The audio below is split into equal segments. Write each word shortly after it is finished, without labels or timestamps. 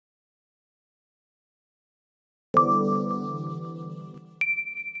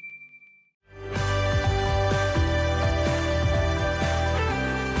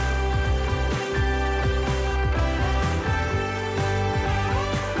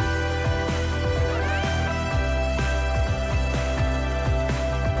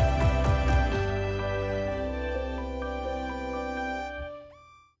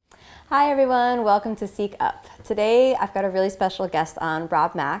Hi everyone, welcome to Seek Up. Today I've got a really special guest on,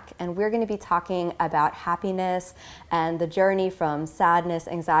 Rob Mack, and we're going to be talking about happiness and the journey from sadness,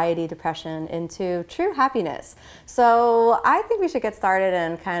 anxiety, depression into true happiness. So I think we should get started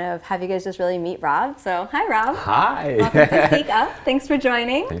and kind of have you guys just really meet Rob. So hi Rob. Hi. Welcome to Seek Up. Thanks for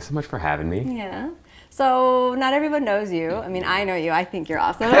joining. Thanks so much for having me. Yeah. So not everyone knows you. I mean, I know you. I think you're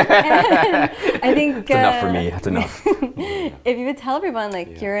awesome. And I think That's enough for me. That's enough. If you would tell everyone,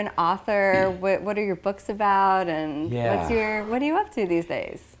 like, you're an author, what are your books about, and what are you up to these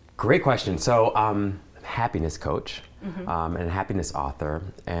days? Great question. So, happiness coach and a happiness author,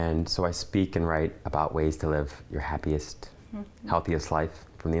 and so I speak and write about ways to live your happiest, healthiest life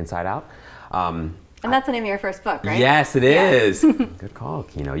from the inside out. And that's the name of your first book, right? Yes, it is. Good call,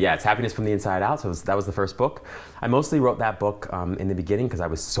 Kino. Yeah, it's Happiness from the Inside Out. So that was the first book. I mostly wrote that book in the beginning because I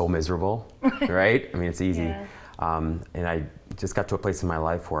was so miserable, right? I mean, it's easy. Yeah. And I just got to a place in my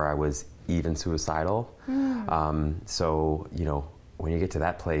life where I was even suicidal. So, you know, when you get to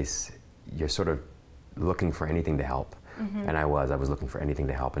that place, you're sort of looking for anything to help. And I was looking for anything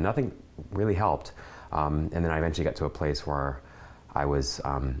to help, and nothing really helped. And then I eventually got to a place where I was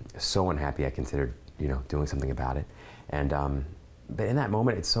so unhappy I considered, you know, doing something about it. And but in that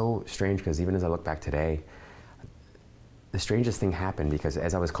moment, it's so strange because even as I look back today, the strangest thing happened because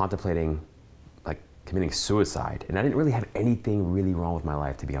as I was contemplating like committing suicide, and I didn't really have anything really wrong with my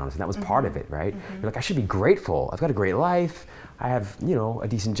life, to be honest, and that was part of it, right? You're like, I should be grateful. I've got a great life. I have, you know, a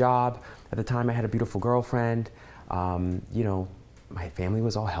decent job. At the time, I had a beautiful girlfriend. You know, my family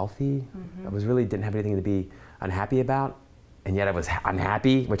was all healthy. I really didn't have anything to be unhappy about. And yet I was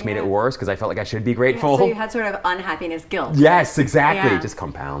unhappy, which made it worse because I felt like I should be grateful. So you had sort of unhappiness guilt. Yes, exactly. It just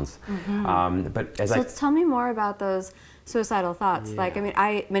compounds. But tell me more about those suicidal thoughts. Like, I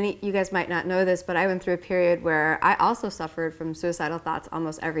mean, you guys might not know this, but I went through a period where I also suffered from suicidal thoughts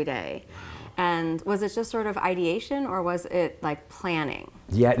almost every day. And was it just sort of ideation, or was it like planning?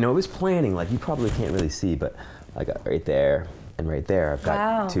 Yeah, no, it was planning. Like, you probably can't really see, but I got right there. And right there, I've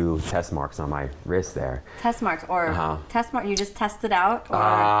got 2 test marks on my wrist there. Test marks, or test mark? You just tested out? Or?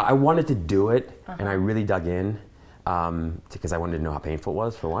 I wanted to do it, and I really dug in because I wanted to know how painful it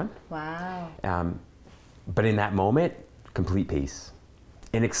was, for one. Wow. But in that moment, complete peace,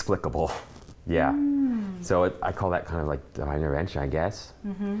 inexplicable. Yeah. So I call that kind of like divine intervention, I guess.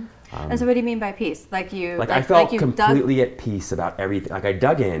 And so, what do you mean by peace? Like you? Like I felt completely at peace about everything. Like I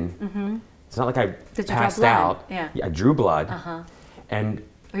dug in. It's not like I passed out. Yeah. I drew blood. And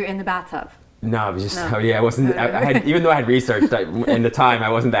you're in the bathtub. No, it was just, I wasn't, I had, even though I had researched, in the time I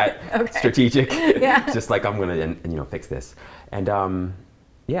wasn't that strategic. Just like, I'm gonna, you know, fix this. And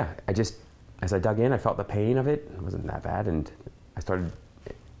yeah, as I dug in, I felt the pain of it. It wasn't that bad. And I started,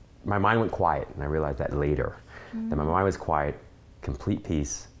 my mind went quiet. And I realized that later, that my mind was quiet, complete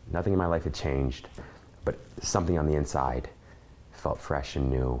peace. Nothing in my life had changed, but something on the inside felt fresh and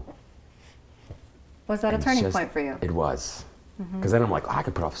new. Was that a turning point for you? It was. Because then I'm like, oh, I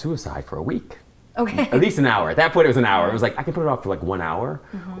could put off suicide for a week. Okay. At least an hour. At that point, it was an hour. It was like, I can put it off for like 1 hour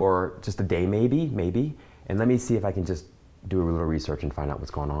or just a day, maybe. And let me see if I can just do a little research and find out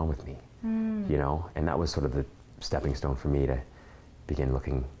what's going on with me. You know? And that was sort of the stepping stone for me to begin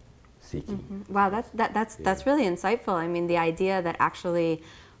looking, seeking. Wow, that's really insightful. I mean, the idea that actually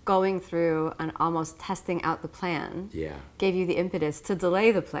going through and almost testing out the plan gave you the impetus to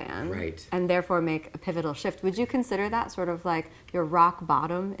delay the plan and therefore make a pivotal shift. Would you consider that sort of like your rock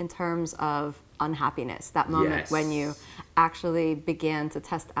bottom in terms of unhappiness, that moment when you actually began to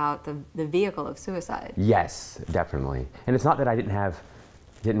test out the vehicle of suicide? Yes, definitely. And it's not that I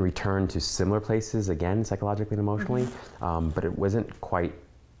didn't return to similar places again, psychologically and emotionally, but it wasn't quite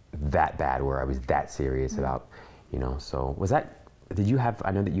that bad where I was that serious about, you know, so was that, did you have,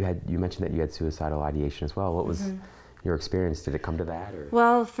 I know that you mentioned that you had suicidal ideation as well. What was your experience? Did it come to that? Or?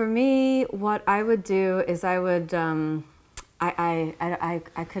 Well, for me, what I would do is I would, I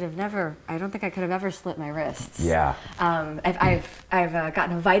could have never, I don't think I could have ever slit my wrists. Yeah. I've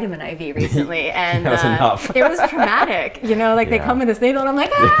gotten a vitamin IV recently, and that was enough. It was traumatic. You know, like they come with this needle, and I'm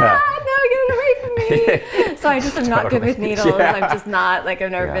like, no, get it away from me. So I just am not good with needles. I'm just not, like, I've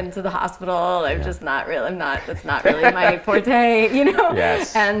never been to the hospital. I'm just not really, that's not really my forte, you know?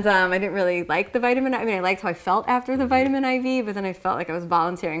 Yes. And I didn't really like the vitamin. I mean, I liked how I felt after the vitamin IV, but then I felt like I was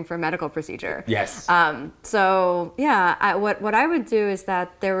volunteering for a medical procedure. Yes. So yeah, what I would do is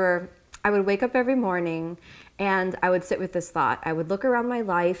that I would wake up every morning and I would sit with this thought. I would look around my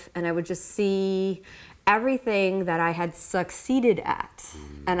life and I would just see everything that I had succeeded at,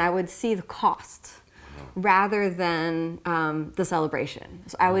 and I would see the cost rather than the celebration.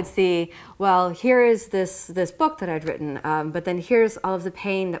 So I would see, well, here is this book that I'd written, but then here's all of the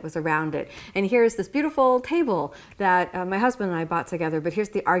pain that was around it. And here's this beautiful table that my husband and I bought together, but here's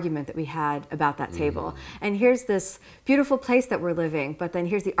the argument that we had about that table. And here's this beautiful place that we're living, but then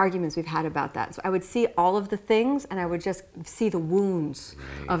here's the arguments we've had about that. So I would see all of the things, and I would just see the wounds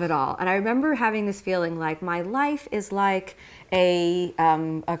of it all. And I remember having this feeling like my life is like a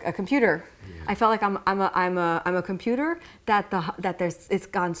computer. I felt like I'm a computer that it's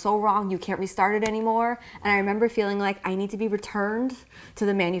gone so wrong you can't restart it anymore. And I remember feeling like I need to be returned to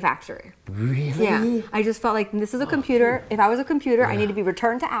the manufacturer. Really? Yeah. I just felt like this is a computer. If I was a computer, I need to be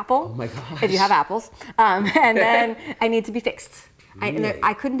returned to Apple. Oh my gosh. If you have apples, and then I need to be fixed. And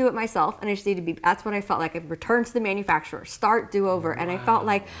I couldn't do it myself, and I just needed to be, that's what I felt like. I returned to the manufacturer, start, do over. And I felt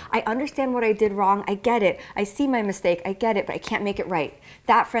like I understand what I did wrong. I get it. I see my mistake. I get it, but I can't make it right.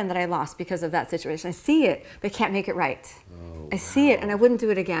 That friend that I lost because of that situation, I see it, but I can't make it right. I see it, and I wouldn't do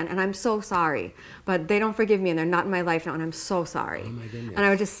it again, and I'm so sorry. But they don't forgive me, and they're not in my life now, and I'm so sorry. Oh my goodness. And I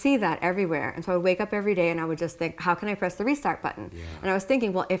would just see that everywhere. And so I would wake up every day, and I would just think, how can I press the restart button? And I was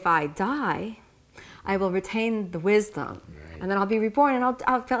thinking, well, if I die, I will retain the wisdom. And then I'll be reborn, and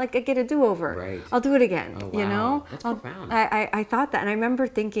I'll feel like I get a do-over. I'll do it again, you know? That's profound. I thought that, and I remember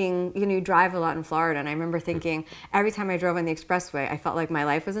thinking, you know, you drive a lot in Florida, and I remember thinking every time I drove on the expressway, I felt like my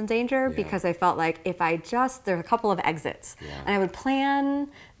life was in danger because I felt like if I just, there are a couple of exits, and I would plan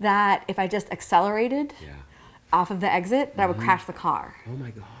that if I just accelerated off of the exit, that I would crash the car. Oh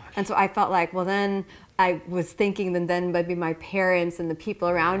my gosh. And so I felt like, well, then I was thinking that then maybe my parents and the people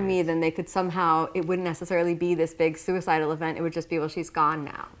around me, then they could somehow, it wouldn't necessarily be this big suicidal event. It would just be, well, she's gone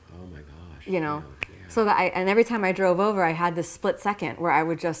now. Oh my gosh. You know? So that and every time I drove over, I had this split second where I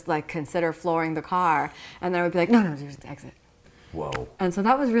would just like consider flooring the car. And then I would be like, no, there's the exit. Whoa. And so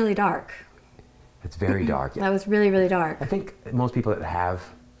that was really dark. It's very dark. That was really, really dark. I think most people that have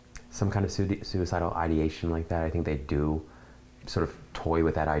some kind of suicidal ideation like that, I think they do sort of toy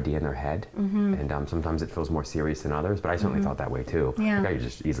with that idea in their head, and sometimes it feels more serious than others, but I certainly felt that way too. Like I could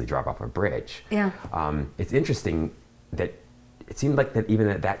just easily drop off a bridge. It's interesting that it seemed like that even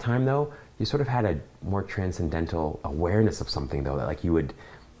at that time though, you sort of had a more transcendental awareness of something though, that like you would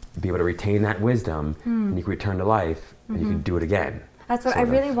be able to retain that wisdom and you could return to life and you could do it again. That's what I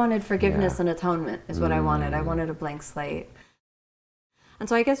really wanted. Forgiveness and atonement is what I wanted. I wanted a blank slate. And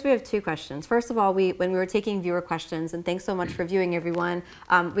so I guess we have two questions. First of all, when we were taking viewer questions, and thanks so much for viewing, everyone,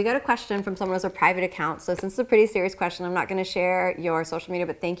 we got a question from someone who has a private account. So since it's a pretty serious question, I'm not going to share your social media,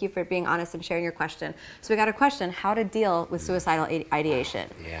 but thank you for being honest and sharing your question. So we got a question, how to deal with suicidal ideation.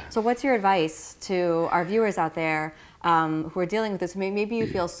 So what's your advice to our viewers out there who are dealing with this? Maybe you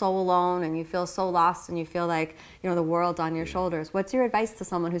feel so alone and you feel so lost and you feel like, you know, the world's on your shoulders. What's your advice to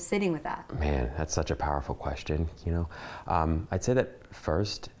someone who's sitting with that? Man, that's such a powerful question, you know. I'd say that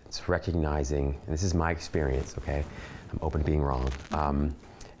first, it's recognizing, and this is my experience, okay? I'm open to being wrong.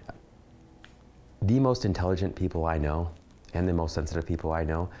 The most intelligent people I know and the most sensitive people I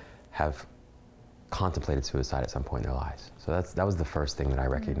know have contemplated suicide at some point in their lives. So that was the first thing that I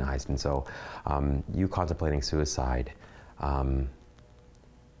recognized. And so you contemplating suicide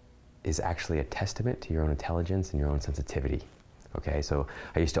is actually a testament to your own intelligence and your own sensitivity. Okay, so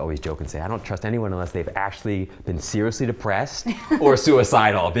I used to always joke and say, I don't trust anyone unless they've actually been seriously depressed or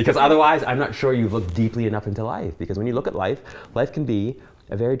suicidal, because otherwise I'm not sure you've looked deeply enough into life. Because when you look at life, life can be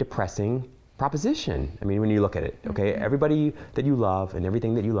a very depressing proposition. I mean, when you look at it, okay, everybody that you love and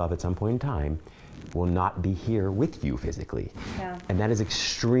everything that you love at some point in time will not be here with you physically. And that is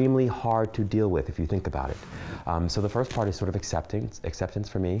extremely hard to deal with if you think about it. So the first part is sort of acceptance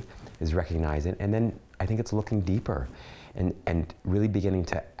for me, is recognizing, and then I think it's looking deeper and really beginning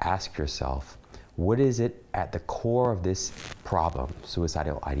to ask yourself, what is it at the core of this problem,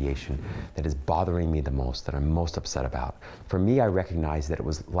 suicidal ideation, that is bothering me the most, that I'm most upset about? For me, I recognized that it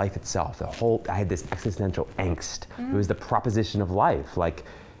was life itself. I had this existential angst. It was the proposition of life. Like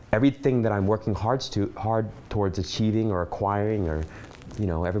everything that I'm working hard towards achieving or acquiring, or, you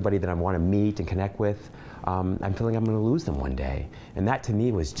know, everybody that I want to meet and connect with, I'm feeling I'm going to lose them one day. And that to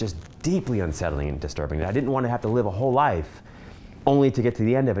me was just deeply unsettling and disturbing. I didn't want to have to live a whole life only to get to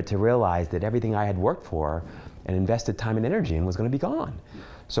the end of it to realize that everything I had worked for and invested time and energy in was going to be gone.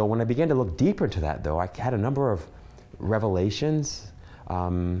 So when I began to look deeper into that, though, I had a number of revelations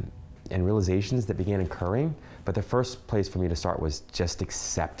and realizations that began occurring. But the first place for me to start was just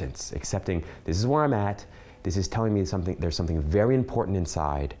acceptance. Accepting, this is where I'm at. This is telling me something, there's something very important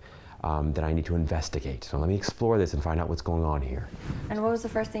inside that I need to investigate. So let me explore this and find out what's going on here. And what was the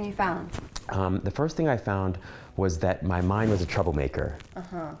first thing you found? The first thing I found was that my mind was a troublemaker.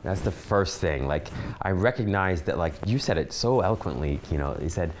 That's the first thing. Like, I recognized that, like, you said it so eloquently, Kino. You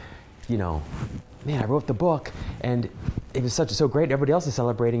said, you know, man, I wrote the book and it was so great. Everybody else is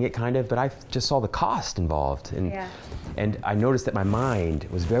celebrating it, kind of, but I just saw the cost involved. And I noticed that my mind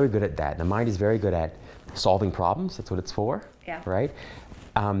was very good at that. The mind is very good at solving problems. That's what it's for, right?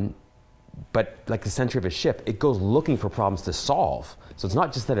 But like the center of a ship, it goes looking for problems to solve. So it's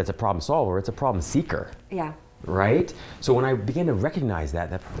not just that it's a problem solver, it's a problem seeker. Right? So when I began to recognize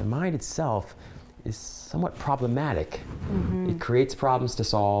that the mind itself is somewhat problematic. It creates problems to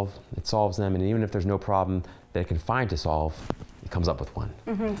solve, it solves them, and even if there's no problem that it can find to solve, it comes up with one.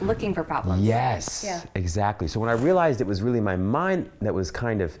 Looking for problems. Yes, exactly. So when I realized it was really my mind that was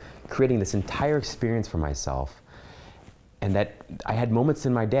kind of creating this entire experience for myself, and that I had moments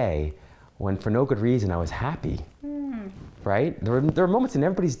in my day when for no good reason I was happy, right? There are moments in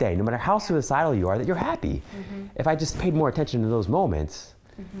everybody's day, no matter how suicidal you are, that you're happy. If I just paid more attention to those moments,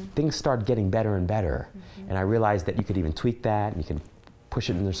 things started getting better and better. And I realized that you could even tweak that, and you can push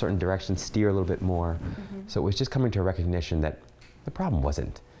it in a certain direction, steer a little bit more. So it was just coming to a recognition that the problem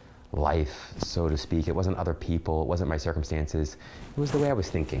wasn't life, so to speak. It wasn't other people, it wasn't my circumstances. It was the way I was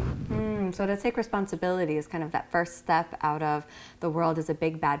thinking. So to take responsibility is kind of that first step out of the world is a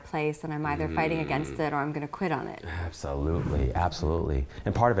big bad place and I'm either fighting against it or I'm going to quit on it. Absolutely, absolutely.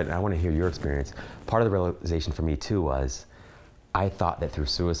 And part of it, and I want to hear your experience, part of the realization for me too was I thought that through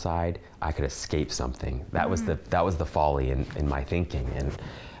suicide I could escape something. That was the folly in my thinking.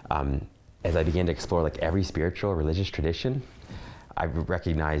 And as I began to explore like every spiritual religious tradition, I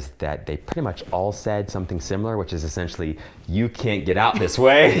recognized that they pretty much all said something similar, which is essentially, you can't get out this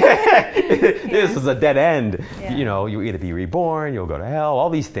way. This is a dead end. You know, you'll either be reborn, you'll go to hell, all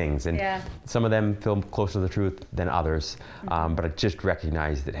these things. And some of them feel closer to the truth than others. But I just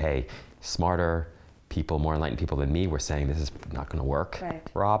recognized that, hey, smarter people, more enlightened people than me were saying this is not going to work,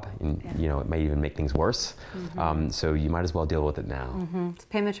 Rob. And you know, it may even make things worse. So you might as well deal with it now.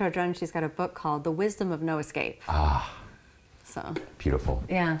 Pema Chodron, she's got a book called The Wisdom of No Escape. So beautiful.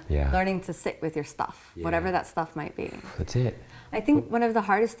 Learning to sit with your stuff, whatever that stuff might be. That's it. I think one of the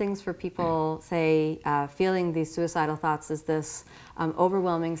hardest things for people, say, feeling these suicidal thoughts is this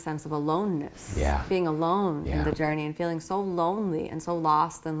overwhelming sense of aloneness. Being alone in the journey and feeling so lonely and so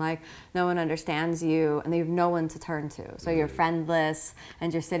lost and like no one understands you and you have no one to turn to. So you're friendless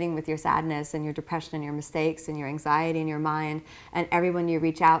and you're sitting with your sadness and your depression and your mistakes and your anxiety in your mind, and everyone you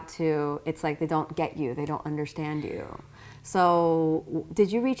reach out to, it's like they don't get you, they don't understand you. So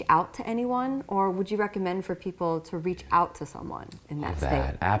did you reach out to anyone, or would you recommend for people to reach out to someone in that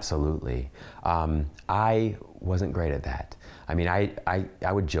state? Absolutely. I wasn't great at that. I mean,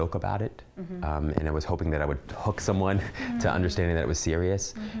 I would joke about it, and I was hoping that I would hook someone to understanding that it was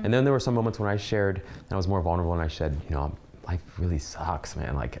serious. And then there were some moments when I shared, and I was more vulnerable, and I said, you know, life really sucks,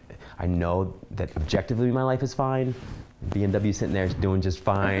 man. Like, I know that objectively my life is fine. BMW sitting there doing just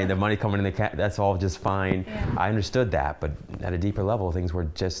fine, the money coming in the that's all just fine. I understood that, but at a deeper level, things were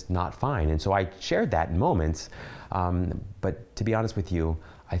just not fine. And so I shared that in moments, but to be honest with you,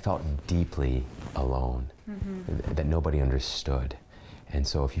 I felt deeply alone, that nobody understood. And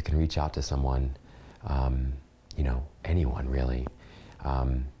so if you can reach out to someone, you know, anyone really,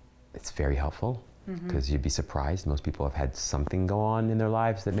 it's very helpful. Because you'd be surprised. Most people have had something go on in their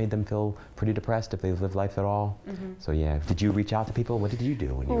lives that made them feel pretty depressed if they've lived life at all. So yeah, did you reach out to people? What did you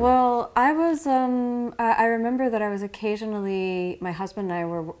do when you Well, I was, I remember that I was occasionally, my husband and I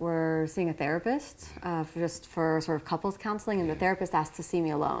were seeing a therapist just for sort of couples counseling, and the therapist asked to see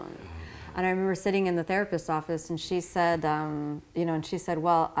me alone. And I remember sitting in the therapist's office, and she said, you know, and she said,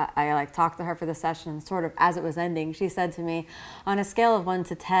 well, I like talked to her for the session, and sort of as it was ending, she said to me, on a scale of 1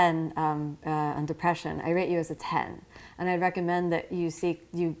 to 10 on depression, I rate you as a 10. And I'd recommend that you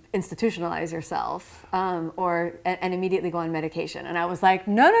institutionalize yourself and immediately go on medication. And I was like,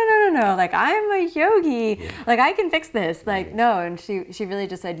 no, like I'm a yogi, like I can fix this. Like, no, and she really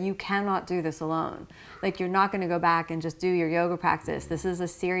just said, you cannot do this alone. Like, you're not gonna go back and just do your yoga practice. This is a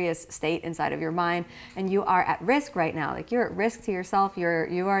serious state inside of your mind, and you are at risk right now. Like, you're at risk to yourself, you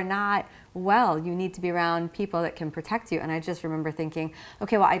are not well, you need to be around people that can protect you. And I just remember thinking,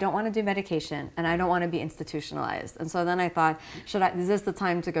 okay, well, I don't want to do medication and I don't want to be institutionalized. And so then I thought, is this the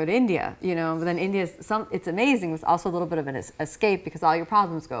time to go to India? You know, but then it's amazing. It's also a little bit of an escape because all your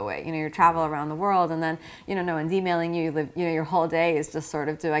problems go away. You know, you travel around the world and then, you know, no one's emailing you. You live, you know, your whole day is just sort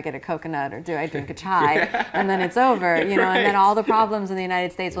of, do I get a coconut or do I drink a chai? And then it's over, you know, and then all the problems in the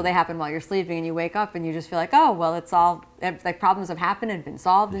United States, well, they happen while you're sleeping and you wake up and you just feel like, oh, well, it's all, like problems have happened and been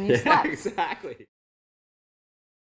solved and you slept. Exactly.